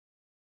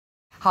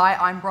Hi,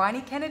 I'm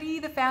Briony Kennedy,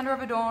 the founder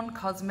of Adorn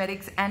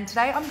Cosmetics, and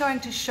today I'm going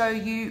to show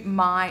you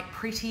my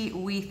Pretty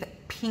with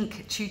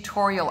Pink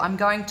tutorial. I'm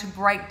going to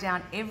break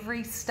down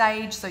every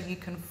stage so you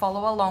can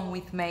follow along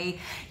with me.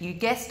 You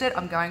guessed it,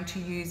 I'm going to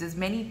use as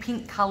many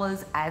pink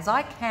colors as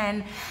I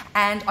can,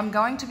 and I'm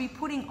going to be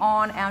putting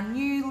on our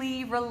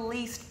newly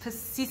released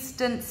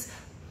Persistence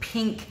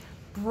Pink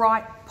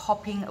Bright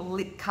Popping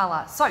Lip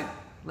color. So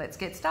let's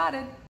get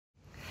started.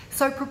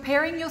 So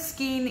preparing your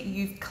skin,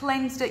 you've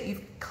cleansed it,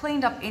 you've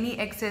cleaned up any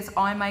excess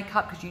eye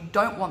makeup because you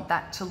don't want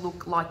that to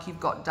look like you've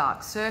got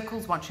dark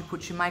circles once you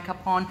put your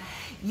makeup on.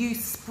 You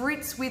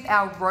spritz with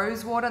our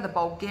rose water, the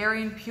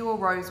Bulgarian pure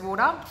rose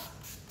water.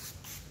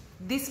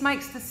 This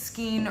makes the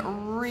skin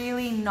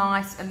really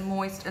nice and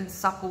moist and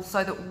supple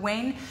so that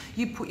when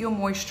you put your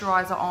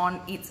moisturizer on,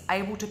 it's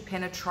able to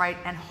penetrate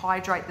and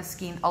hydrate the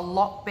skin a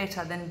lot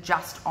better than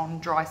just on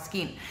dry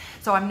skin.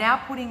 So I'm now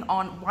putting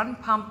on 1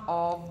 pump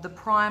of the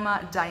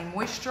Primer Day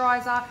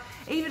Moisturizer.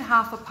 Even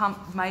half a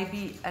pump may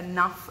be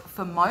enough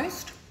for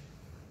most.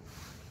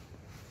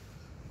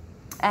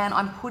 And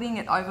I'm putting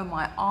it over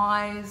my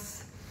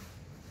eyes.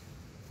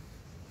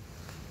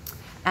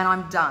 And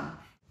I'm done.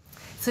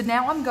 So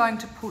now I'm going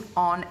to put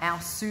on our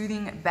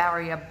Soothing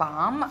Barrier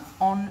Balm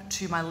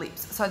onto my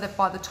lips so that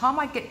by the time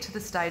I get to the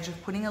stage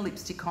of putting a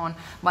lipstick on,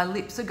 my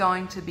lips are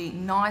going to be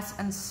nice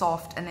and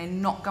soft and they're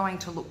not going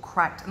to look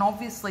cracked. And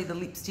obviously the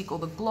lipstick or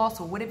the gloss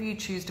or whatever you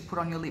choose to put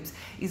on your lips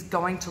is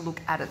going to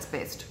look at its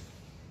best.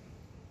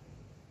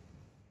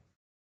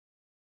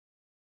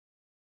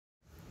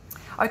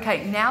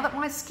 Okay, now that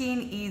my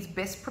skin is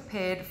best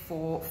prepared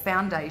for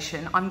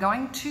foundation, I'm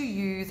going to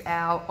use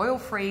our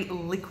oil-free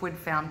liquid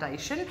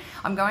foundation.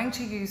 I'm going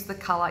to use the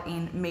color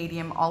in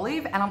Medium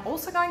Olive, and I'm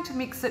also going to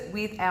mix it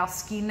with our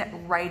Skin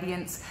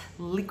Radiance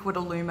Liquid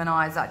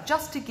Illuminizer,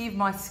 just to give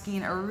my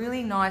skin a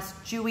really nice,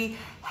 dewy,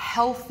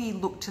 healthy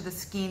look to the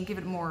skin, give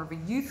it more of a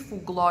youthful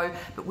glow,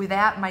 but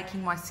without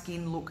making my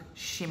skin look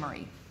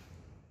shimmery.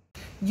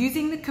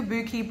 Using the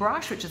Kabuki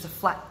brush, which is a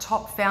flat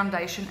top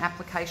foundation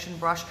application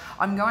brush,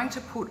 I'm going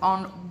to put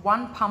on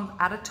 1 pump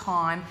at a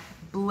time,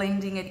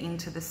 blending it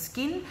into the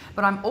skin,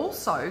 but I'm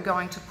also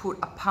going to put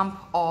a pump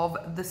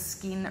of the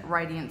Skin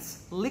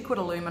Radiance Liquid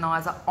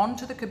Illuminizer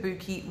onto the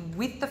Kabuki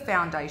with the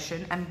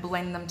foundation and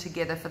blend them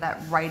together for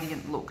that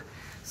radiant look.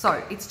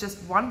 So it's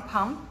just 1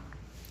 pump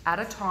at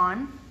a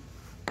time.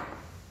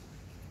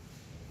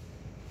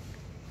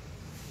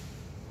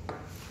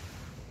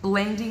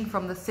 Blending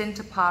from the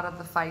center part of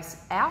the face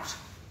out.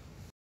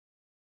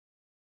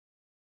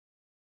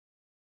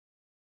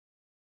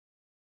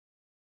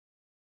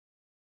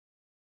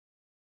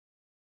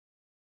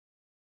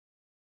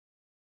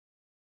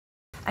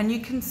 And you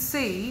can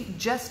see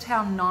just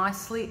how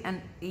nicely and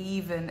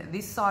even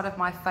this side of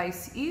my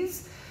face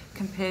is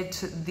compared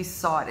to this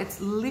side.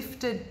 It's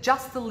lifted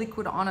just the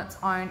liquid on its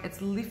own.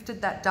 It's lifted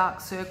that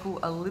dark circle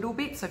a little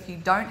bit. So if you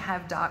don't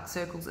have dark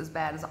circles as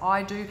bad as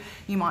I do,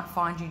 you might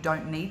find you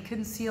don't need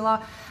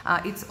concealer.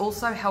 It's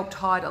also helped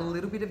hide a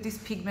little bit of this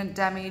pigment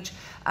damage.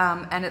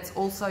 And it's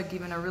also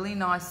given a really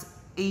nice,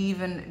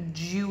 even,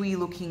 dewy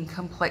looking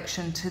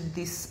complexion to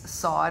this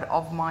side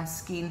of my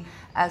skin,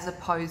 as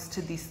opposed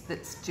to this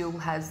that still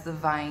has the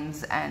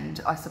veins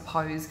and I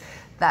suppose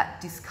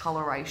that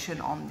discoloration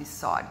on this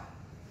side.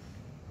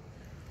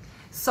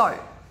 So,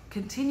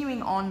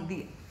 continuing on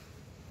the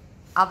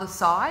other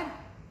side,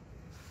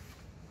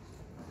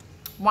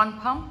 1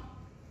 pump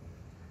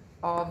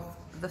of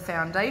the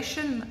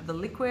foundation, the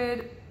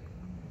liquid,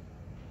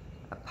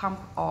 a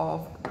pump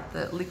of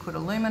the liquid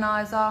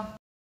illuminizer,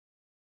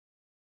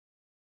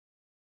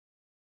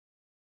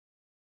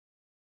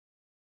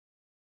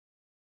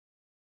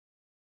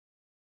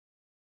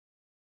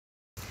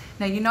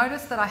 now you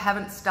notice that I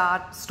haven't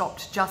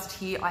stopped just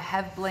here. I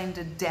have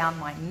blended down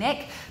my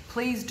neck.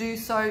 Please do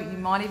so. You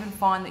might even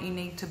find that you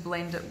need to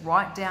blend it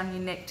right down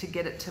your neck to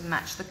get it to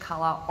match the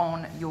color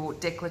on your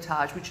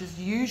décolletage, which is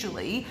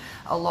usually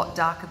a lot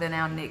darker than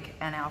our neck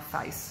and our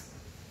face.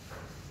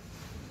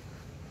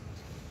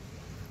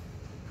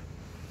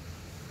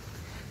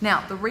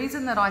 Now, the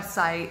reason that I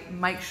say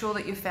make sure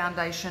that your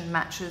foundation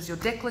matches your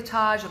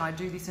décolletage, and I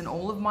do this in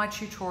all of my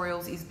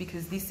tutorials, is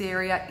because this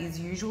area is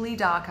usually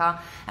darker,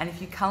 and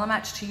if you color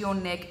match to your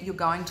neck, you're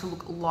going to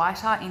look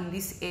lighter in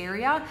this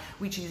area,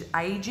 which is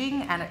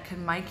aging, and it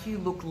can make you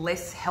look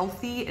less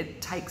healthy.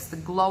 It takes the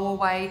glow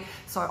away.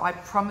 So I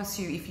promise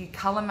you, if you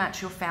color match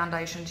your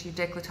foundation to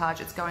your décolletage,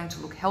 it's going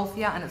to look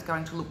healthier and it's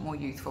going to look more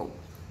youthful.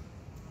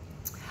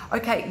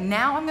 Okay,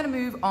 now I'm going to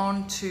move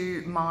on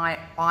to my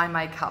eye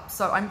makeup.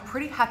 So I'm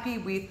pretty happy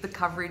with the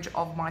coverage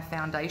of my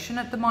foundation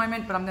at the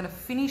moment, but I'm going to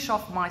finish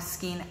off my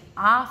skin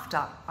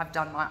after I've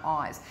done my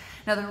eyes.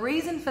 Now the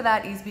reason for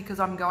that is because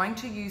I'm going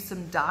to use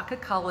some darker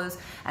colors,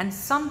 and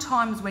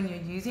sometimes when you're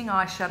using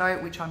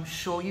eyeshadow, which I'm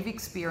sure you've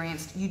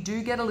experienced, you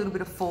do get a little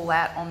bit of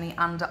fallout on the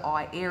under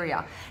eye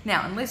area.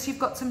 Now, unless you've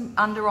got some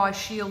under eye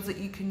shields that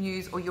you can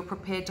use or you're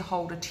prepared to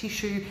hold a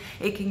tissue,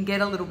 it can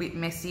get a little bit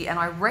messy, and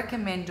I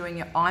recommend doing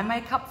your eye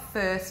makeup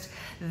first,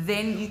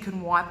 then you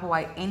can wipe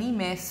away any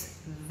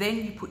mess, then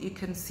you put your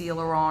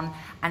concealer on,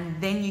 and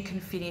then you can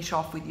finish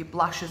off with your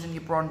blushes and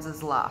your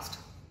bronzers last.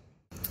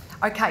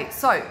 Okay,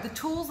 so the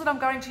tools that I'm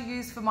going to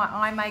use for my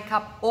eye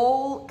makeup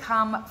all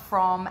come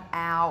from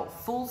our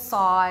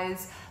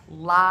full-size,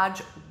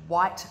 large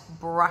white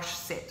brush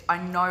set. I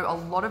know a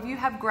lot of you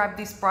have grabbed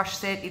this brush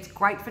set. It's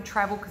great for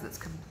travel because it's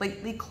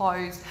completely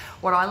closed.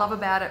 What I love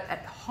about it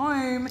at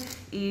home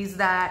is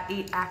that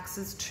it acts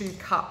as 2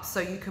 cups.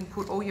 So you can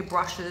put all your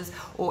brushes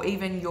or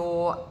even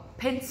your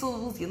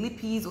pencils, your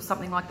lippies or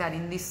something like that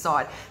in this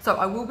side. So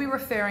I will be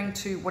referring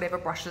to whatever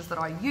brushes that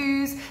I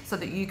use so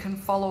that you can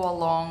follow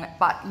along.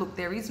 But look,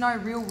 there is no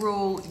real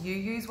rule. You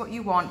use what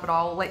you want, but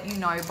I'll let you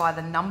know by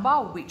the number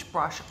which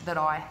brush that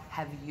I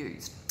have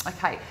used.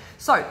 Okay,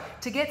 so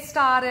to get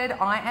started,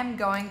 I am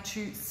going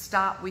to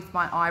start with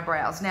my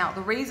eyebrows. Now,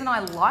 the reason I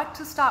like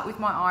to start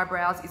with my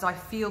eyebrows is I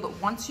feel that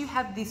once you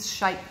have this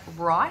shape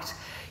right,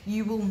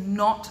 you will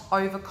not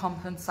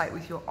overcompensate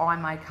with your eye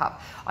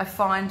makeup. I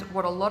find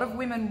what a lot of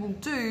women will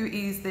do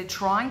is they're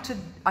trying to,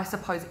 I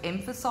suppose,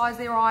 emphasize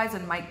their eyes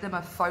and make them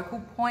a focal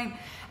point,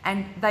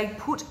 and they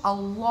put a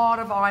lot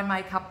of eye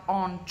makeup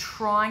on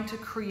trying to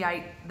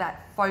create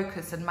that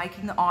focus and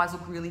making the eyes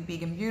look really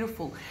big and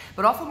beautiful.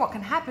 But often what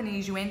can happen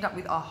is you end up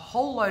with a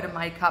whole load of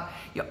makeup,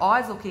 your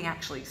eyes looking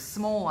actually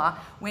smaller,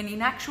 when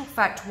in actual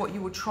fact what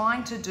you were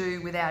trying to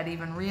do without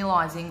even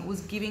realizing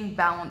was giving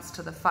balance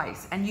to the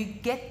face. And you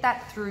get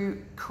that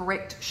through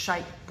correct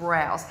shaped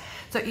brows.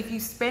 So if you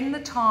spend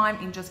the time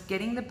in just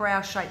getting the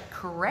brow shape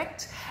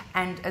correct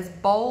and as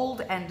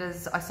bold and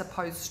as, I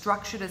suppose,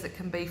 structured as it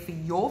can be for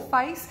your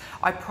face,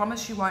 I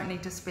promise you won't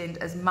need to spend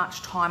as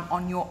much time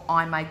on your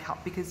eye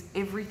makeup because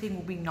everything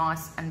will be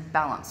nice and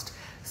balanced.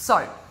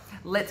 So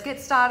let's get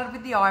started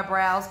with the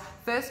eyebrows.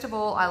 First of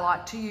all, I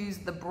like to use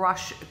the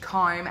brush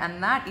comb,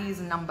 and that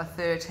is number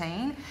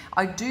 13.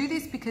 I do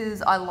this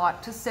because I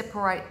like to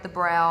separate the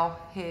brow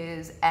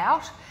hairs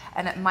out,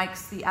 and it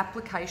makes the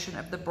application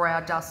of the brow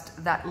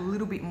dust that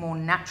little bit more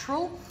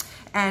natural.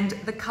 And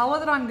the color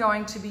that I'm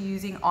going to be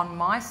using on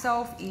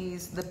myself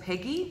is the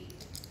Peggy.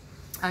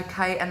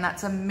 Okay, and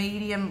that's a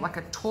medium, like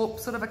a taupe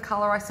sort of a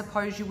color, I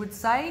suppose you would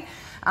say.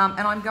 And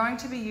I'm going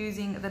to be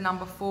using the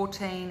number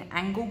 14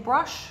 angle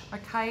brush,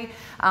 okay?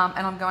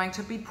 And I'm going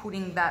to be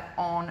putting that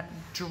on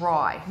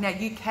dry. Now,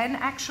 you can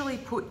actually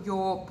put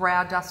your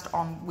brow dust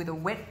on with a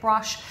wet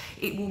brush.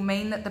 It will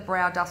mean that the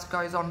brow dust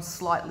goes on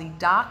slightly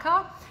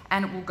darker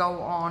and it will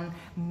go on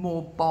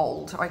more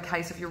bold,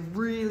 okay? So if you're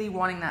really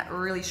wanting that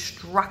really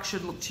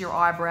structured look to your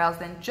eyebrows,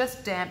 then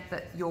just damp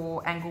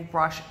your angle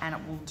brush and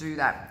it will do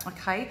that,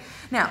 okay?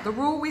 Now, the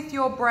rule with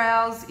your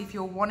brows, if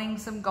you're wanting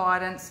some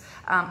guidance,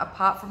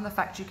 apart from the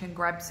fact you can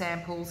grab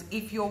samples,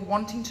 if you're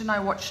wanting to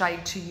know what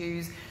shade to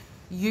use,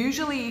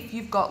 usually if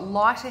you've got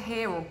lighter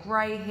hair or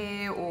grey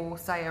hair or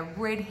say a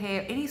red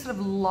hair, any sort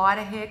of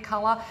lighter hair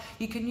colour,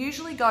 you can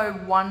usually go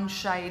one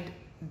shade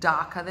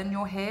darker than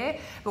your hair.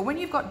 But when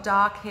you've got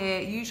dark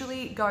hair,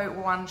 usually go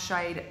one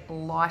shade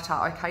lighter,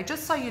 okay?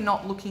 Just so you're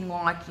not looking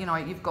like, you know,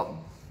 you've got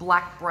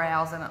black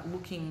brows and it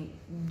looking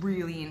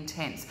really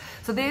intense.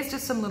 So there's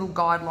just some little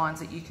guidelines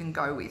that you can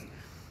go with.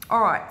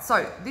 All right,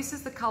 so this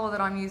is the color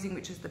that I'm using,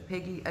 which is the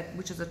Peggy,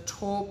 which is a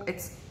taupe.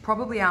 It's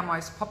probably our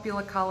most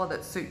popular color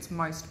that suits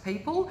most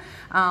people.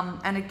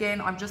 And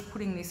again, I'm just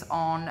putting this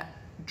on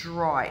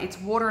dry. It's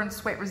water and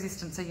sweat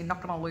resistant, so you're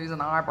not going to lose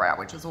an eyebrow,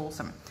 which is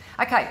awesome.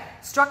 Okay,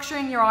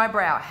 structuring your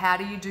eyebrow. How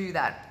do you do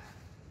that?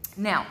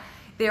 Now,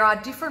 there are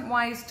different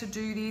ways to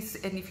do this,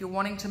 and if you're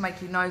wanting to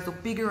make your nose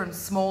look bigger and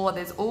smaller,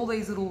 there's all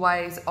these little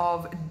ways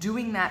of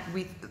doing that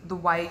with the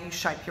way you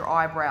shape your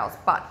eyebrows.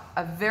 But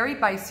a very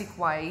basic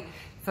way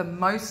for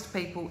most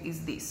people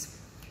is this.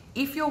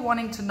 If you're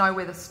wanting to know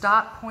where the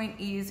start point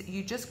is,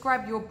 you just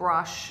grab your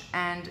brush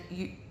and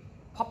you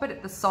pop it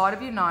at the side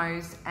of your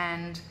nose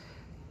and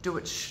do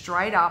it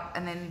straight up,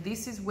 and then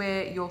this is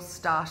where your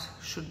start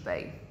should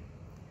be.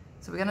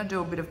 So we're going to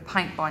do a bit of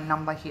paint by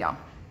number here.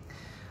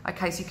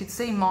 Okay, so you could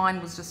see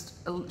mine was just,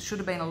 should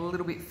have been a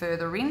little bit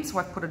further in, so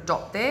I've put a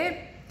dot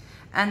there.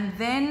 And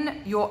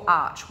then your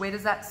arch, where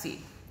does that sit?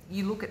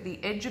 You look at the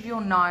edge of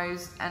your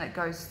nose and it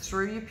goes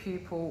through your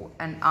pupil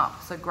and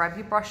up. So grab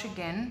your brush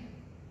again,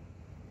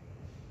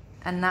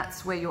 and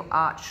that's where your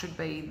arch should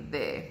be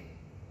there.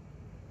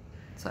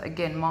 So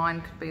again,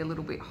 mine could be a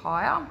little bit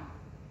higher.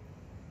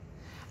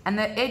 And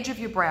the edge of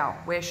your brow,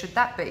 where should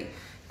that be?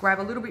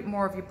 Grab a little bit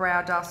more of your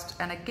brow dust,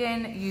 and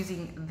again,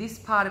 using this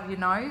part of your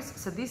nose.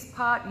 So this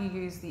part, you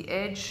use the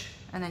edge,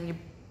 and then your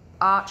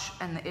arch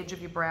and the edge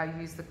of your brow,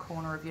 you use the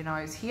corner of your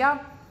nose here.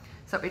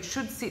 So it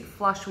should sit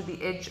flush with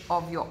the edge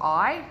of your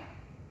eye,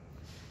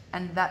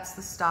 and that's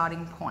the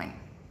starting point.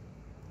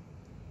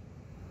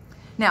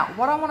 Now,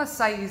 what I want to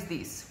say is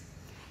this.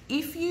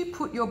 If you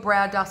put your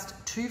brow dust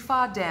too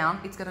far down,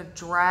 it's going to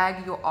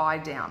drag your eye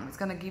down. It's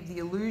going to give the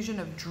illusion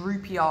of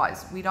droopy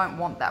eyes. We don't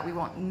want that. We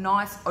want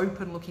nice,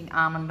 open-looking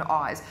almond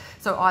eyes.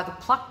 So either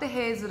pluck the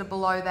hairs that are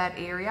below that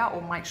area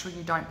or make sure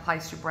you don't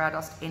place your brow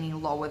dust any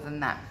lower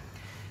than that.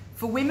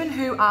 For women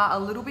who are a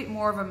little bit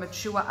more of a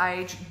mature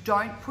age,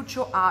 don't put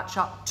your arch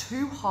up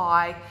too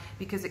high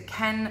because it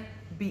can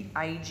be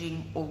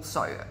aging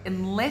also.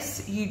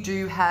 Unless you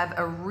do have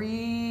a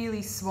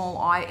really small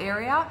eye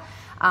area.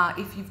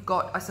 If you've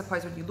got, I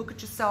suppose when you look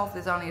at yourself,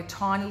 there's only a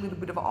tiny little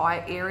bit of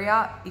eye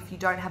area. If you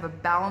don't have a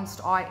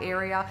balanced eye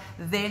area,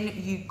 then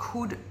you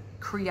could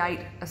create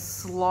a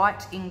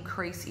slight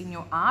increase in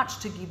your arch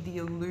to give the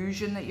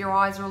illusion that your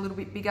eyes are a little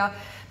bit bigger.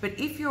 But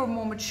if you're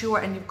more mature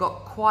and you've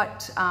got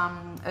quite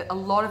a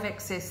lot of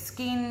excess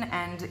skin,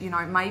 and you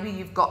know, maybe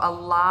you've got a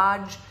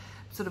large,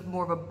 sort of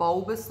more of a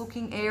bulbous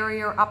looking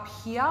area up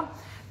here,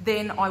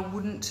 then I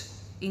wouldn't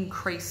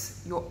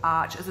increase your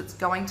arch, as it's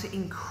going to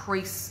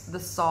increase the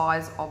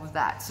size of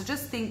that. So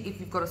just think, if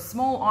you've got a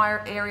small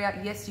eye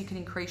area, yes, you can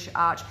increase your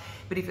arch,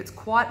 but if it's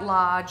quite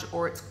large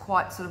or it's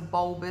quite sort of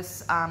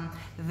bulbous,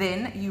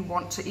 then you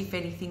want to, if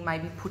anything,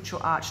 maybe put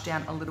your arch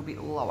down a little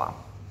bit lower.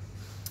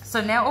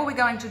 So now all we're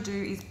going to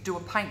do is do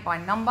a paint by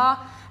number,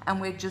 and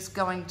we're just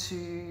going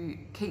to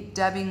keep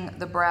dabbing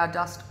the brow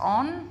dust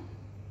on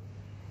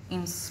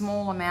in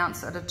small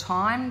amounts at a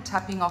time,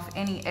 tapping off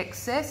any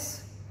excess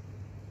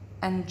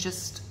and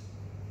just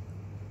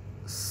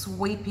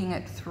sweeping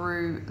it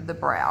through the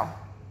brow.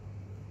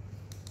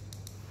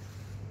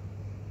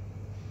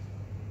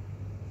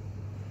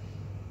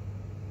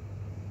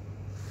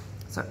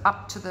 So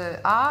up to the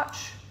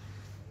arch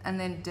and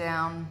then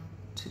down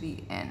to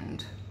the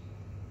end.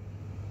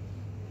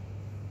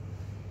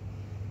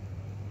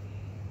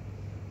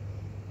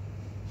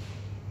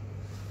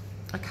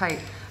 Okay,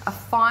 a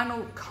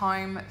final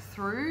comb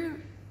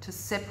through to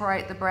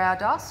separate the brow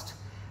dust,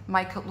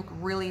 make it look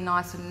really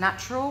nice and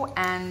natural,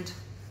 and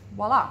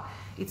voila,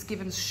 it's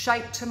given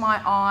shape to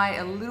my eye,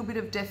 a little bit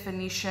of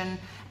definition,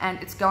 and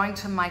it's going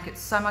to make it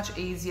so much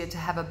easier to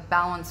have a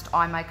balanced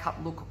eye makeup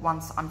look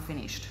once I'm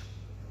finished.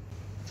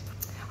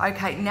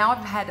 Okay, now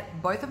I've had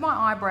both of my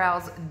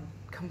eyebrows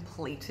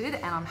completed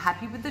and I'm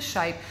happy with the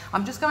shape.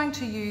 I'm just going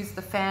to use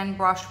the fan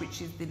brush,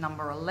 which is the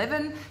number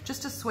 11,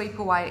 just to sweep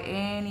away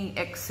any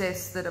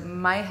excess that it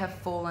may have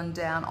fallen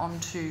down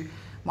onto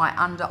my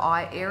under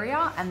eye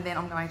area, and then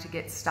I'm going to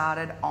get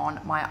started on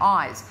my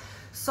eyes.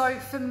 So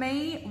for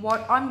me,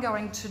 what I'm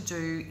going to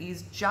do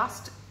is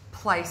just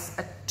place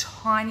a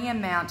tiny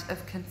amount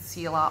of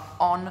concealer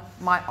on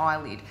my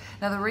eyelid.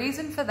 Now the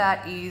reason for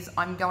that is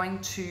I'm going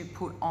to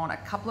put on a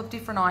couple of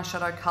different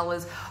eyeshadow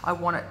colors. I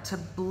want it to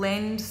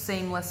blend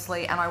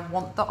seamlessly, and I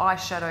want the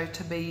eyeshadow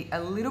to be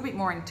a little bit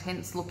more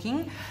intense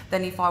looking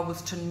than if I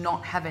was to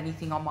not have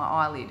anything on my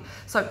eyelid.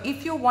 So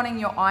if you're wanting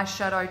your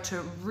eyeshadow to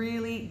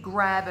really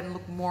grab and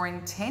look more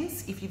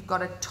intense, if you've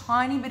got a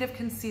tiny bit of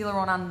concealer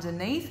on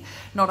underneath,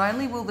 not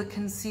only will the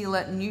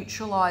concealer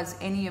neutralize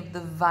any of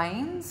the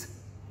veins,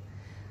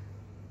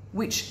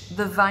 which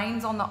the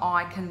veins on the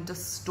eye can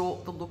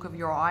distort the look of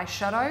your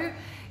eyeshadow.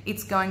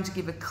 It's going to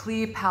give a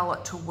clear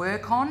palette to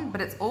work on,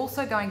 but it's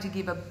also going to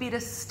give a bit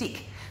of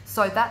stick.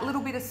 So that little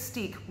bit of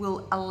stick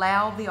will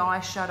allow the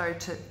eyeshadow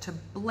to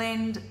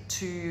blend,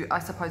 to, I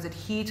suppose,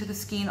 adhere to the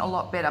skin a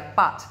lot better.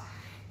 But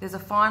there's a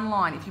fine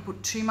line. If you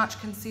put too much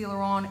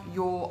concealer on,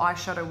 your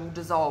eyeshadow will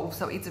dissolve.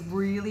 So it's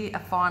really a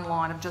fine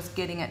line of just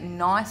getting it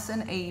nice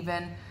and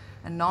even,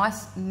 a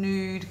nice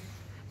nude,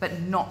 but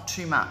not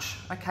too much.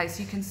 Okay,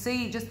 so you can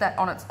see just that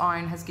on its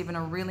own has given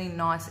a really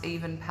nice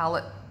even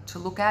palette to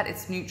look at.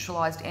 It's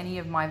neutralized any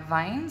of my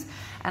veins,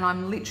 and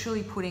I'm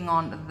literally putting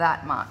on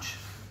that much.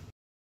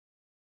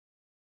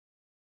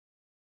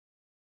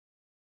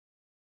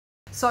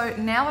 So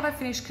now that I've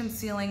finished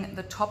concealing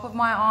the top of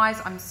my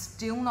eyes, I'm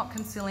still not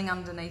concealing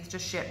underneath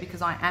just yet,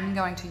 because I am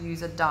going to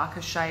use a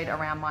darker shade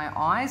around my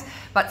eyes.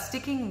 But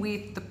sticking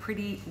with the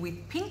Pretty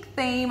with Pink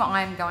theme,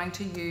 I am going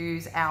to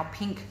use our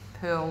Pink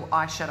Pearl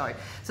eyeshadow.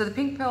 So the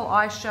Pink Pearl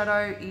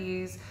eyeshadow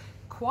is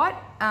quite,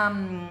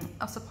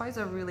 I suppose,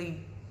 a really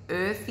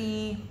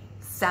earthy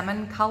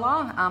salmon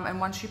color, and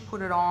once you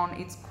put it on,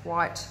 it's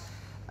quite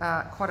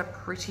a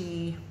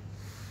pretty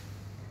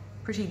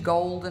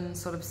golden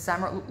sort of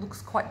salmon. It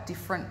looks quite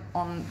different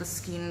on the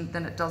skin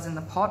than it does in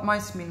the pot.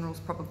 Most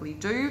minerals probably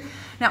do.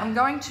 Now I'm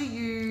going to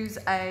use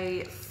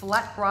a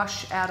flat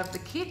brush out of the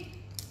kit,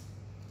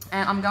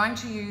 and I'm going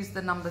to use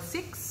the number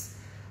 6.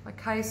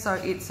 Okay, so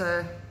it's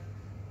a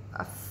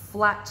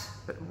flat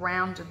but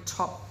rounded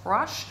top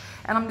brush,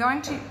 and I'm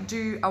going to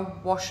do a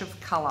wash of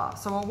color.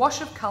 So a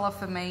wash of color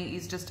for me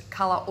is just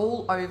color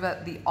all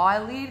over the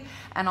eyelid,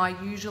 and I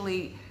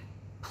usually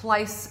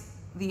place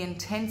the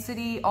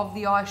intensity of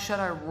the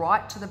eyeshadow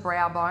right to the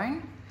brow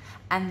bone,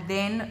 and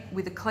then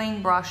with a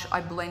clean brush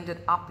I blend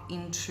it up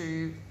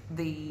into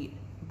the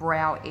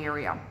brow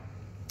area.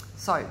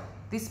 So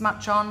this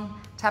much on,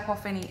 tap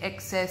off any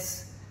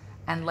excess,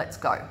 and let's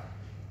go.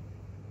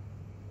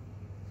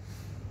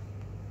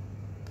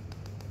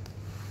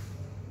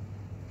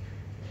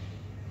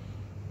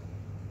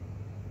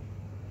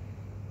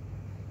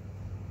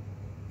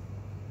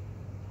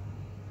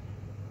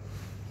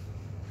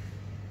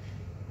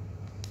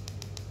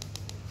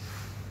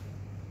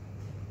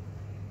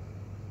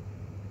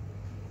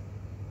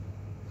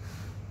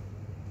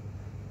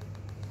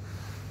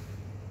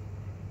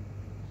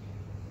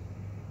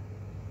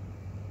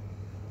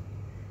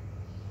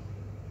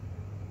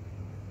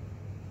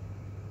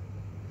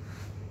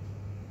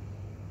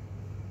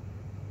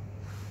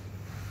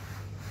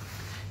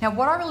 Now,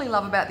 what I really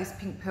love about this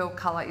pink pearl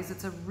color is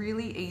it's a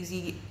really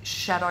easy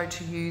shadow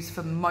to use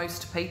for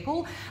most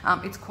people.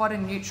 It's quite a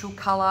neutral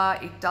color.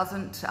 It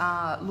doesn't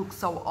look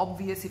so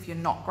obvious if you're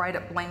not great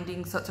at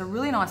blending. So it's a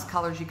really nice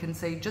color, as you can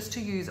see, just to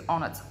use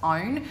on its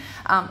own.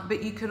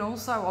 But you can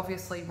also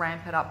obviously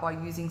ramp it up by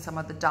using some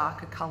of the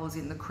darker colors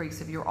in the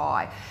crease of your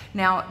eye.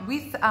 Now,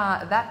 with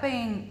that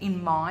being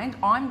in mind,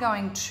 I'm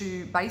going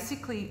to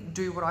basically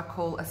do what I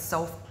call a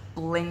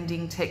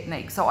self-blending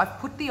technique. So I've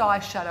put the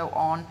eyeshadow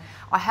on.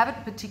 I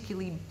haven't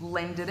particularly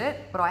blended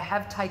it, but I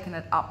have taken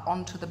it up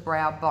onto the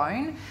brow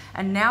bone.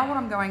 And now what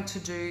I'm going to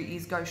do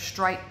is go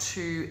straight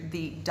to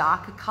the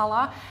darker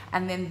color,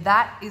 and then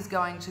that is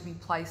going to be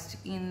placed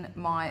in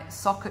my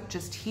socket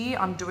just here.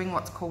 I'm doing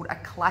what's called a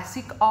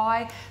classic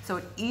eye. So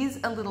it is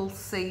a little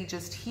C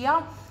just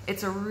here.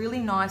 It's a really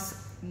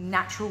nice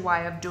natural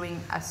way of doing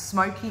a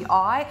smoky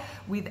eye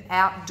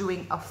without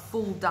doing a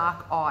full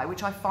dark eye,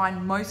 which I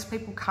find most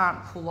people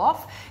can't pull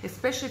off,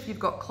 especially if you've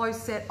got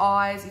close set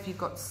eyes, if you've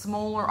got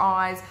smaller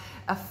eyes.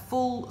 A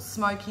full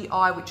smoky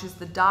eye, which is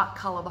the dark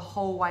color the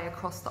whole way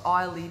across the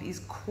eyelid,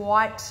 is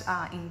quite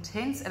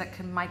intense, and it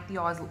can make the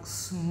eyes look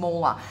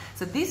smaller.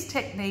 So this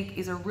technique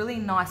is a really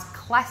nice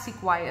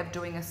classic way of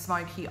doing a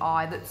smoky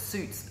eye that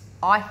suits,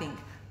 I think,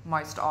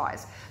 most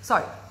eyes.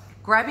 So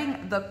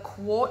grabbing the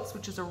quartz,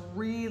 which is a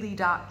really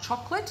dark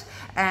chocolate,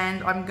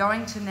 and I'm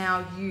going to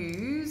now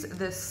use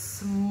the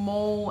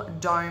small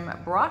dome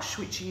brush,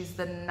 which is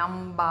the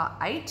number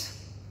 8.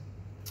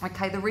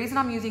 Okay, the reason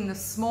I'm using the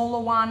smaller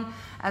one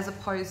as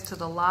opposed to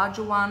the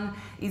larger one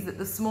is that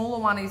the smaller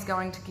one is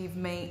going to give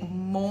me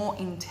more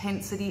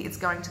intensity. It's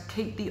going to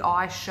keep the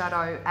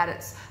eyeshadow at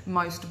its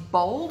most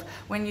bold.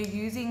 When you're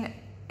using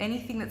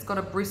anything that's got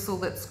a bristle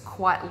that's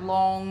quite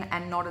long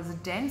and not as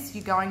dense,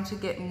 you're going to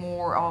get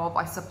more of,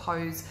 I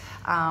suppose,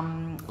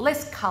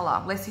 less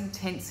color, less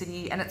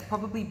intensity, and it's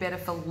probably better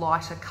for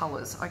lighter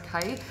colors,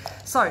 okay?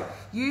 So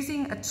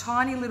using a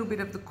tiny little bit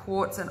of the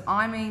quartz, and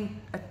I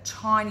mean a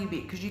tiny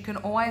bit, because you can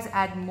always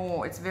add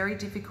more. It's very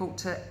difficult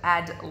to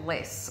add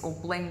less or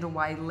blend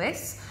away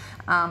less.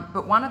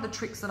 But one of the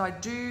tricks that I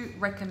do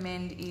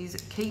recommend is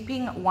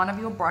keeping one of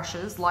your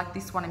brushes, like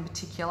this one in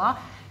particular,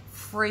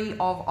 free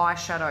of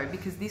eyeshadow,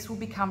 because this will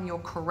become your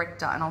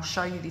corrector, and I'll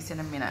show you this in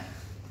a minute.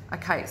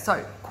 Okay,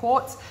 so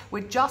quartz,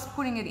 we're just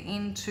putting it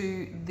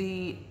into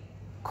the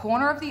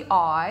corner of the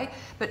eye,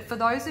 but for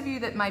those of you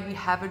that maybe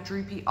have a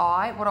droopy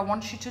eye, what I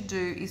want you to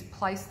do is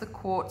place the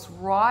quartz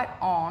right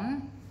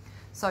on,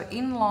 so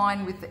in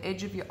line with the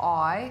edge of your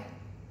eye,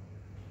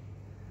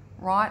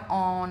 right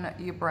on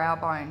your brow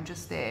bone,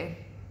 just there.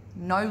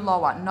 No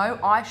lower. No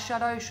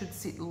eyeshadow should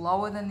sit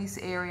lower than this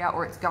area,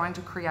 or it's going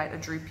to create a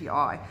droopy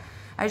eye.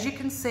 As you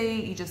can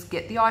see, you just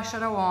get the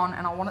eyeshadow on,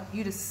 and I want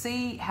you to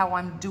see how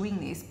I'm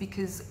doing this,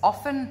 because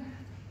often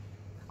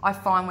I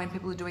find when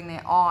people are doing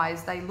their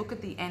eyes, they look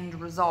at the end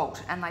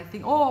result and they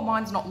think, oh,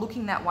 mine's not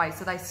looking that way,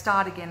 so they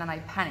start again and they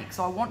panic.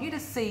 So I want you to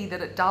see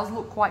that it does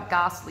look quite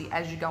ghastly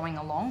as you're going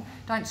along.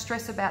 Don't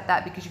stress about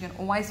that, because you can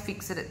always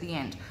fix it at the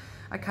end.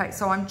 Okay,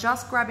 so I'm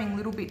just grabbing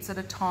little bits at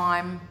a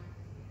time,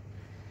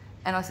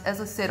 and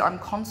as I said, I'm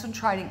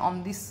concentrating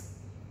on this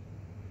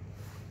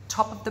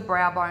top of the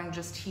brow bone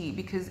just here,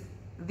 because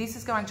this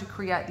is going to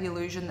create the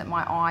illusion that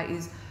my eye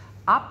is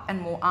up and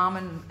more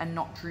almond and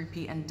not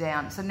droopy and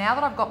down. So now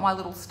that I've got my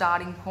little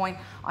starting point,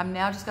 I'm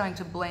now just going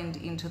to blend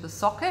into the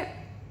socket.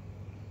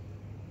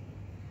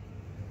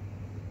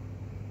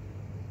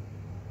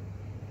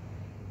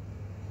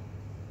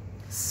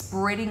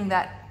 Spreading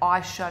that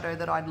eyeshadow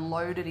that I'd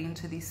loaded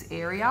into this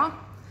area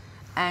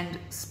and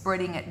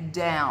spreading it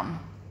down.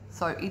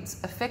 So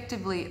it's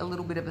effectively a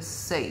little bit of a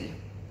C.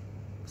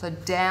 So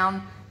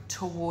down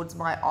towards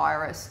my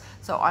iris.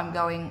 So I'm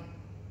going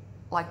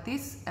like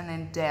this and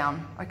then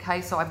down.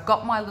 Okay, so I've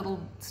got my little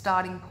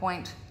starting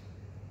point,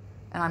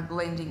 and I'm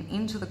blending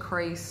into the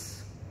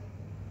crease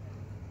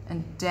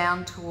and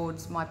down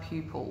towards my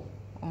pupil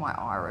or my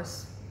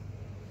iris.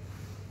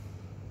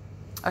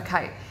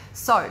 Okay,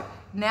 so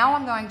now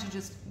I'm going to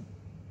just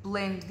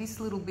blend this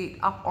little bit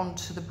up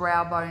onto the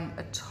brow bone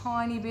a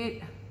tiny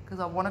bit, because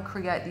I want to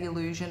create the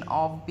illusion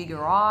of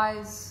bigger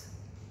eyes.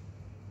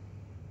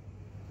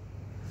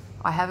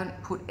 I haven't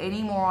put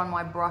any more on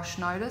my brush,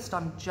 noticed.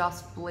 I'm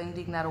just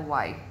blending that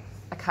away.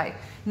 Okay,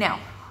 now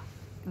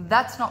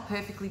that's not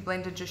perfectly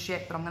blended just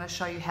yet, but I'm going to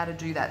show you how to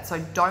do that. So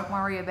don't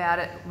worry about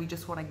it. We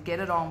just want to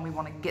get it on. We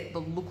want to get the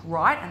look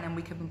right, and then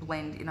we can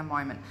blend in a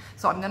moment.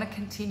 So I'm going to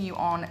continue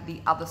on the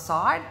other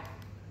side.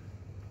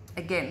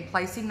 Again,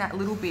 placing that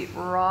little bit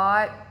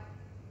right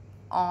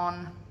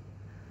on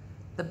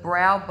the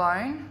brow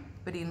bone,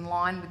 but in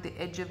line with the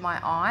edge of my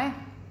eye.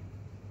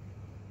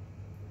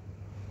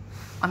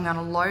 I'm going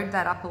to load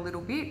that up a little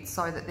bit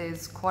so that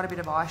there's quite a bit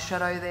of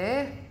eyeshadow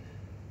there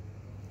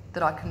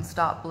that I can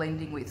start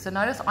blending with. So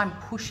notice I'm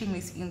pushing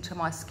this into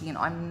my skin.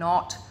 I'm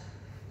not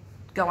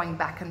going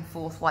back and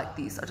forth like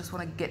this. I just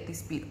want to get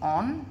this bit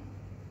on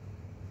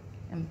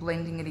and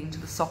blending it into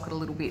the socket a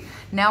little bit.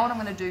 Now what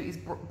I'm going to do is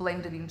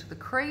blend it into the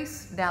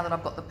crease, now that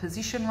I've got the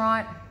position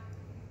right.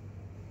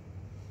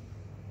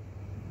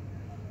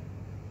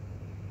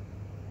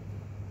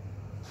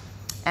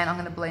 And I'm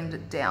going to blend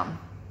it down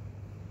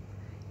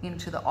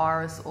into the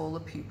iris or the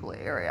pupil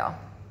area.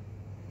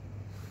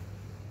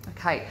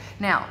 Okay,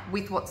 now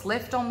with what's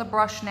left on the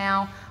brush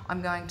now,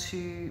 I'm going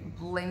to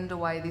blend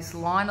away this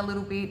line a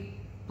little bit,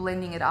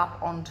 blending it up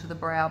onto the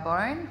brow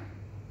bone,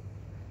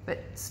 but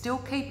still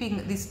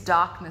keeping this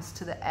darkness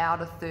to the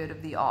outer third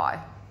of the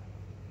eye.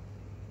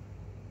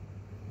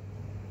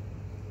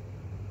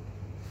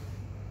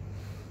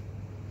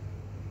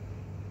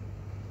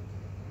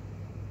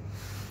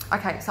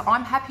 Okay, so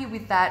I'm happy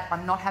with that.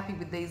 I'm not happy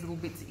with these little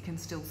bits that you can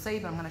still see,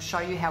 but I'm going to show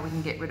you how we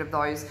can get rid of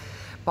those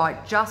by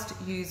just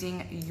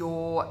using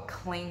your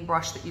clean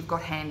brush that you've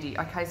got handy.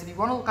 Okay, so if you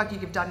want to look like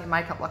you've done your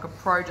makeup like a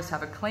pro, just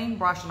have a clean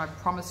brush and I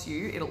promise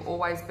you it'll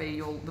always be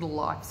your little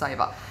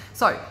lifesaver.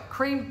 So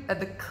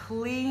the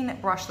clean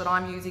brush that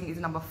I'm using is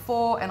number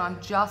 4, and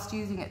I'm just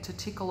using it to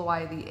tickle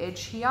away the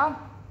edge here.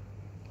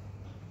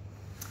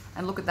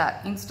 And look at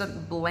that,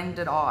 instant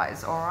blended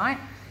eyes, all right?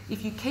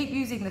 If you keep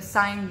using the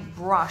same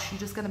brush, you're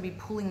just going to be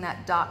pulling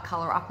that dark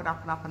color up and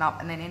up and up and up,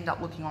 and then end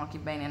up looking like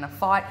you've been in a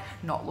fight,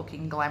 not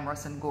looking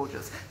glamorous and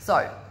gorgeous.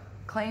 So,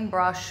 clean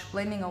brush,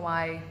 blending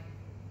away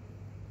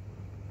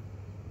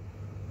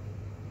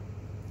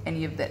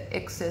any of that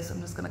excess.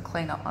 I'm just going to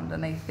clean up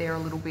underneath there a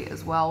little bit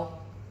as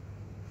well.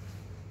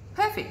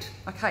 Perfect.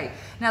 Okay,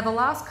 now the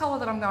last color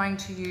that I'm going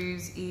to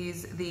use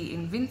is the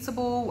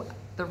Invincible.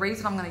 The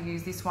reason I'm going to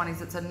use this one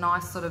is it's a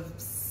nice sort of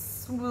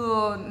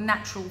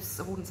natural,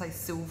 I wouldn't say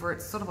silver,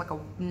 it's sort of like a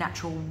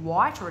natural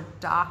white or a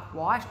dark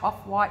white,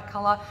 off-white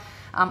color.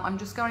 I'm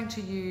just going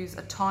to use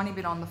a tiny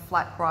bit on the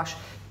flat brush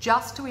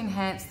just to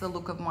enhance the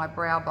look of my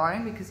brow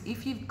bone, because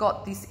if you've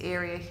got this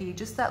area here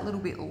just that little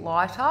bit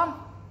lighter,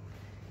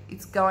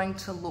 it's going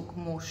to look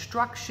more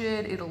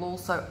structured. It'll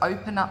also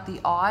open up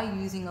the eye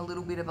using a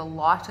little bit of a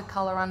lighter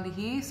color under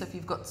here. So if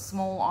you've got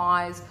small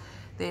eyes,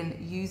 then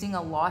using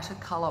a lighter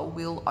color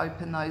will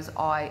open those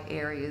eye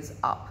areas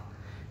up.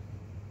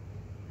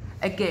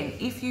 Again,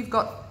 if you've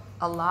got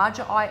a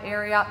larger eye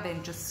area,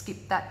 then just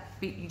skip that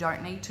bit. You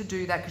don't need to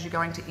do that because you're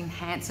going to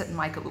enhance it and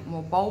make it look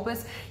more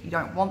bulbous. You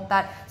don't want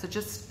that. So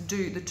just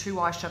do the 2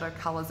 eyeshadow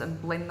colors and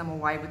blend them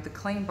away with the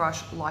clean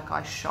brush like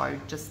I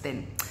showed just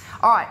then.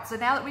 All right, so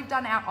now that we've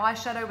done our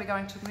eyeshadow, we're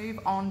going to move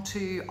on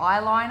to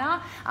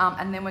eyeliner,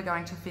 and then we're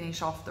going to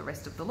finish off the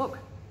rest of the look.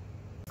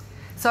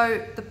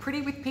 So the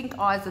Pretty with Pink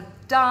eyes are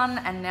done,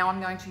 and now I'm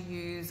going to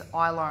use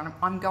eyeliner.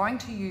 I'm going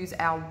to use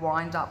our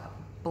wind up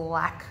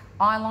black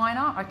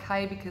eyeliner,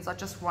 okay, because I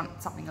just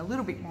want something a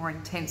little bit more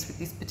intense with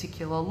this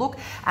particular look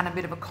and a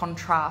bit of a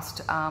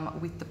contrast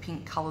with the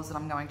pink colors that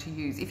I'm going to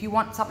use. If you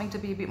want something to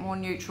be a bit more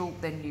neutral,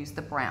 then use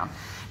the brown.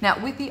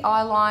 Now with the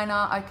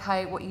eyeliner,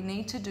 okay, what you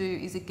need to do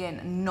is,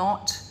 again,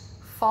 not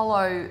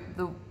follow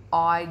the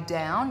eye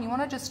down. You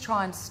want to just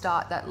try and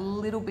start that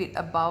little bit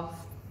above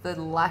the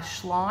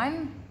lash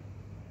line.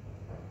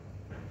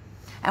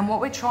 And what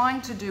we're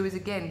trying to do is,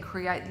 again,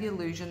 create the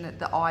illusion that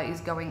the eye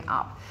is going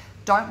up.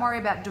 Don't worry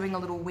about doing a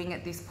little wing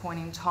at this point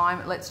in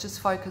time. Let's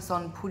just focus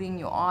on putting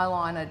your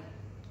eyeliner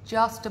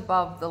just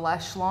above the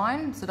lash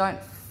line. So don't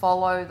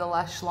follow the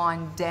lash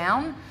line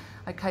down.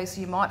 Okay, so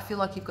you might feel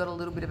like you've got a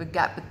little bit of a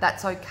gap, but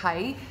that's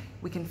okay.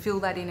 We can fill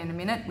that in a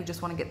minute. We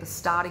just want to get the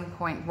starting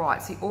point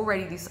right. See,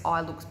 already this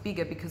eye looks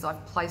bigger because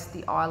I've placed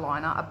the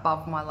eyeliner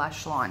above my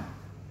lash line.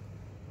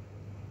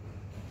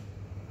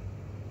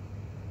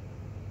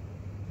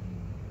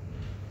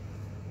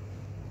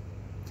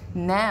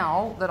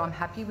 Now that I'm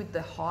happy with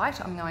the height,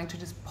 I'm going to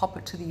just pop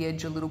it to the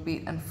edge a little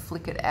bit and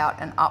flick it out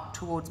and up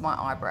towards my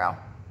eyebrow.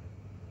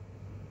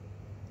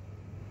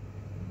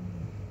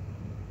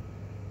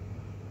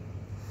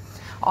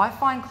 I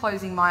find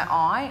closing my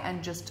eye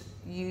and just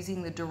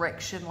using the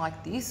direction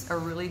like this a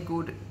really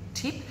good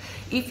tip.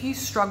 If you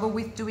struggle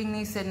with doing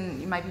this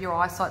and maybe your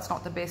eyesight's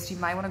not the best, you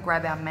may want to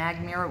grab our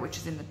mag mirror, which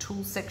is in the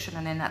tools section,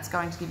 and then that's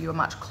going to give you a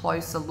much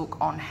closer look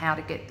on how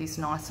to get this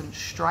nice and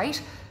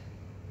straight.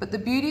 But the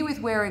beauty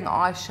with wearing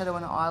eyeshadow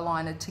and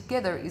eyeliner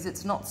together is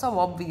it's not so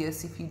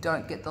obvious if you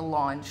don't get the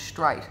line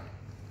straight.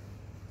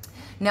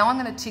 Now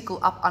I'm going to tickle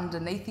up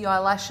underneath the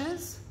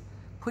eyelashes,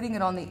 putting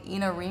it on the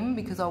inner rim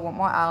because I want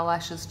my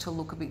eyelashes to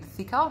look a bit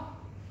thicker.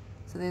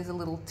 So there's a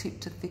little tip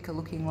to thicker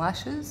looking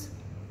lashes.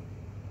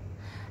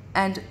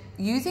 And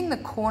using the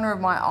corner of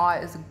my eye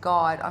as a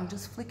guide, I'm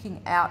just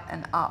flicking out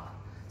and up.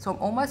 So I'm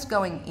almost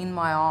going in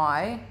my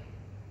eye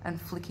and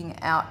flicking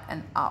out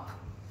and up.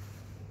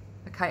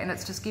 Okay, and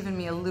it's just given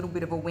me a little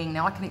bit of a wing.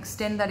 Now I can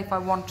extend that if I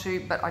want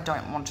to, but I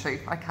don't want to,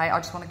 okay? I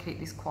just want to keep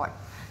this quite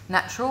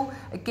natural.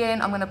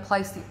 Again, I'm going to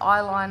place the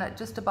eyeliner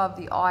just above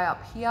the eye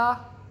up here.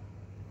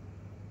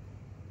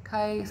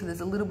 Okay, so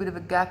there's a little bit of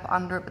a gap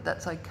under it, but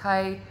that's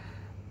okay.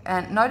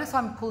 And notice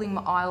I'm pulling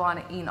my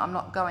eyeliner in. I'm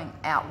not going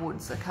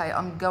outwards, okay?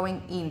 I'm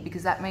going in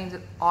because that means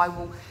that I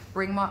will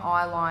bring my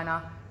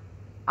eyeliner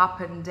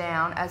up and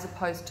down as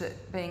opposed to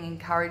being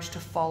encouraged to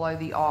follow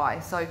the eye.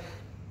 So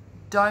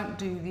don't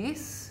do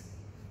this.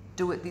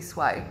 Do it this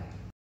way.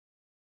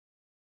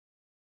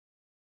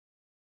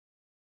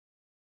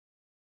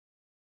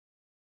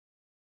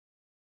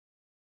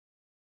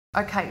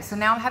 Okay, so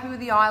now I'm happy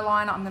with the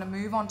eyeliner. I'm going to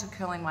move on to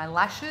curling my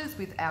lashes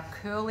with our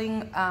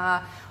curling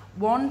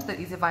wand that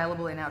is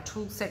available in our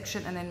tool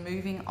section, and then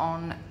moving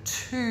on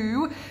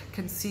to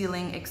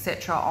concealing,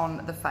 etc.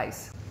 on the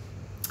face.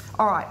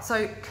 All right,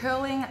 so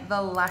curling the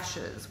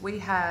lashes. We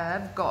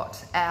have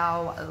got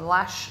our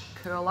lash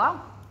curler.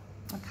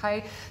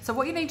 Okay, so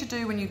what you need to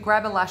do when you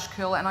grab a lash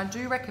curler, and I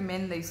do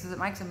recommend these because it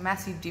makes a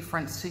massive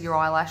difference to your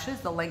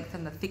eyelashes, the length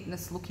and the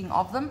thickness looking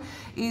of them,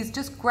 is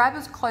just grab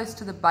as close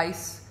to the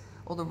base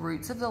or the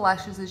roots of the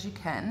lashes as you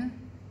can,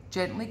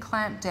 gently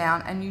clamp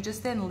down, and you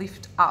just then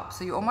lift up.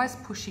 So you're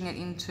almost pushing it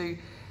into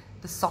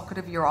the socket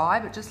of your eye,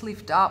 but just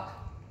lift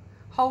up,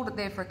 hold it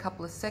there for a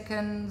couple of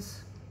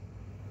seconds,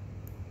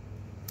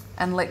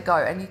 and let go.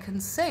 And you can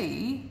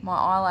see my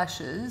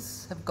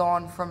eyelashes have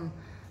gone from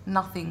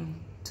nothing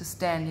to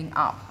standing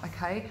up,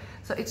 okay?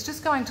 So it's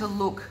just going to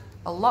look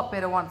a lot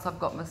better once I've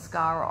got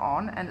mascara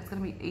on, and it's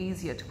going to be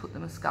easier to put the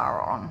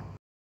mascara on.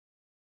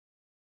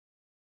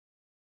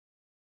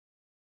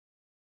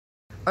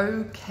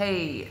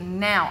 Okay,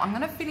 now I'm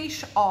going to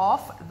finish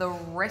off the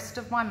rest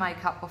of my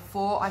makeup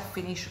before I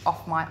finish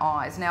off my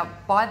eyes. Now,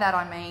 by that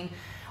I mean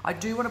I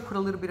do want to put a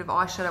little bit of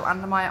eyeshadow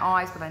under my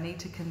eyes, but I need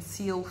to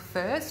conceal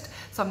first.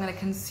 So I'm going to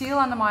conceal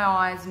under my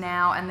eyes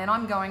now, and then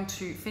I'm going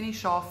to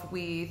finish off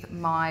with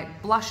my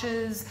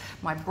blushes,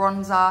 my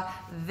bronzer,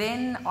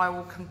 then I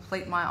will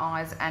complete my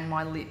eyes and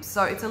my lips.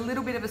 So it's a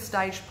little bit of a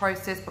staged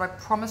process, but I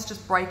promise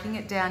just breaking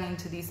it down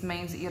into this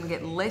means that you're going to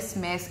get less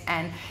mess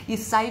and you're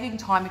saving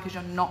time because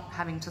you're not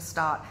having to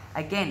start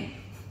again.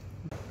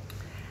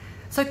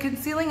 So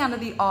concealing under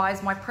the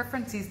eyes, my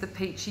preference is the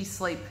Peachy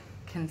Sleep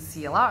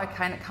concealer,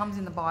 okay, and it comes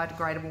in the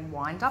biodegradable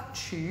wind-up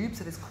tube,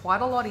 so there's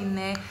quite a lot in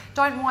there.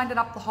 Don't wind it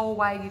up the whole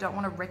way. You don't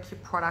want to wreck your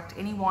product.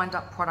 Any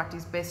wind-up product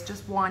is best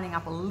just winding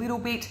up a little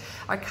bit,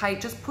 okay.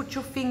 Just put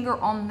your finger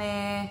on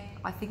there.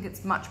 I think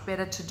it's much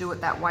better to do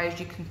it that way, as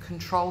you can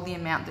control the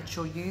amount that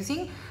you're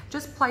using.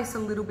 Just place a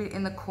little bit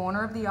in the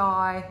corner of the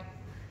eye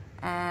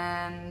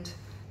and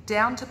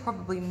down to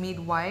probably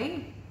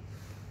midway,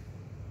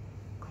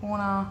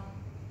 corner.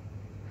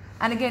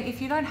 And again,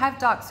 if you don't have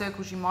dark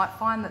circles, you might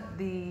find that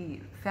the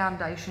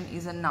foundation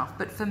is enough.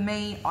 But for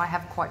me, I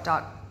have quite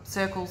dark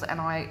circles and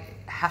I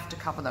have to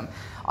cover them.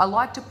 I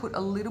like to put a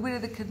little bit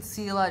of the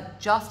concealer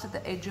just at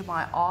the edge of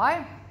my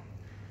eye,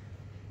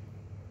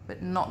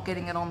 but not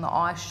getting it on the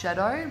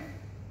eyeshadow.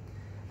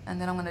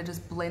 And then I'm going to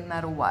just blend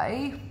that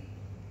away.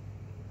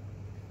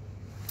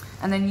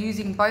 And then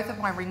using both of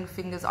my ring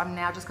fingers, I'm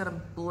now just going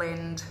to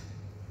blend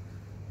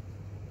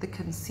the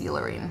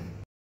concealer in.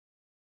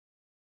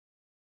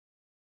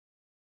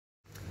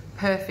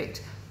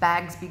 Perfect,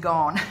 bags be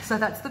gone. So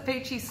that's the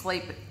Peachy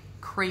Sleep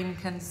cream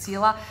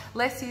concealer.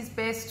 Less is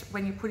best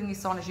when you're putting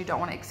this on, as you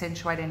don't want to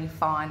accentuate any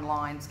fine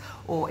lines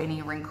or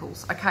any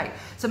wrinkles. Okay,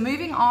 so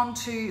moving on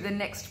to the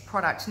next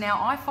product. Now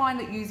I find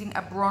that using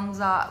a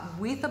bronzer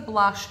with a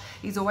blush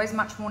is always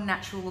much more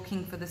natural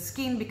looking for the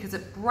skin, because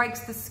it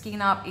breaks the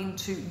skin up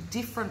into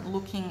different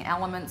looking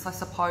elements, I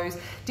suppose,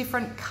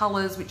 different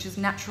colors, which is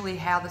naturally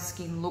how the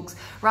skin looks,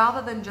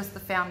 rather than just the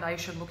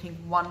foundation looking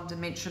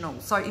one-dimensional.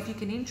 So if you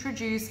can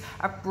introduce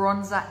a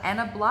bronzer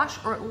and a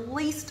blush, or at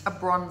least a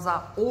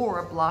bronzer or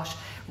a blush,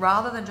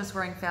 rather than just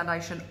wearing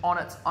foundation on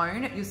its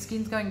own, your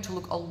skin's going to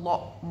look a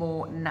lot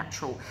more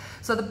natural.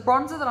 So the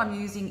bronzer that I'm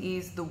using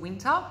is the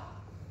Winter.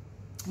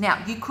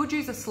 Now, you could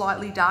use a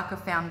slightly darker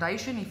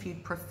foundation if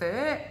you'd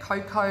prefer.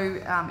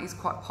 Cocoa is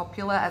quite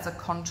popular as a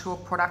contour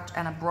product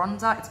and a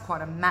bronzer. It's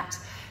quite a matte.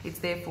 It's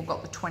therefore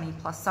got the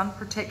 20+ sun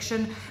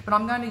protection. But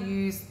I'm going to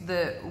use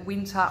the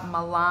Winter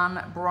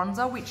Milan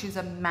bronzer, which is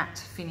a matte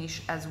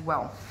finish as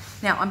well.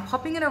 Now, I'm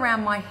popping it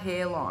around my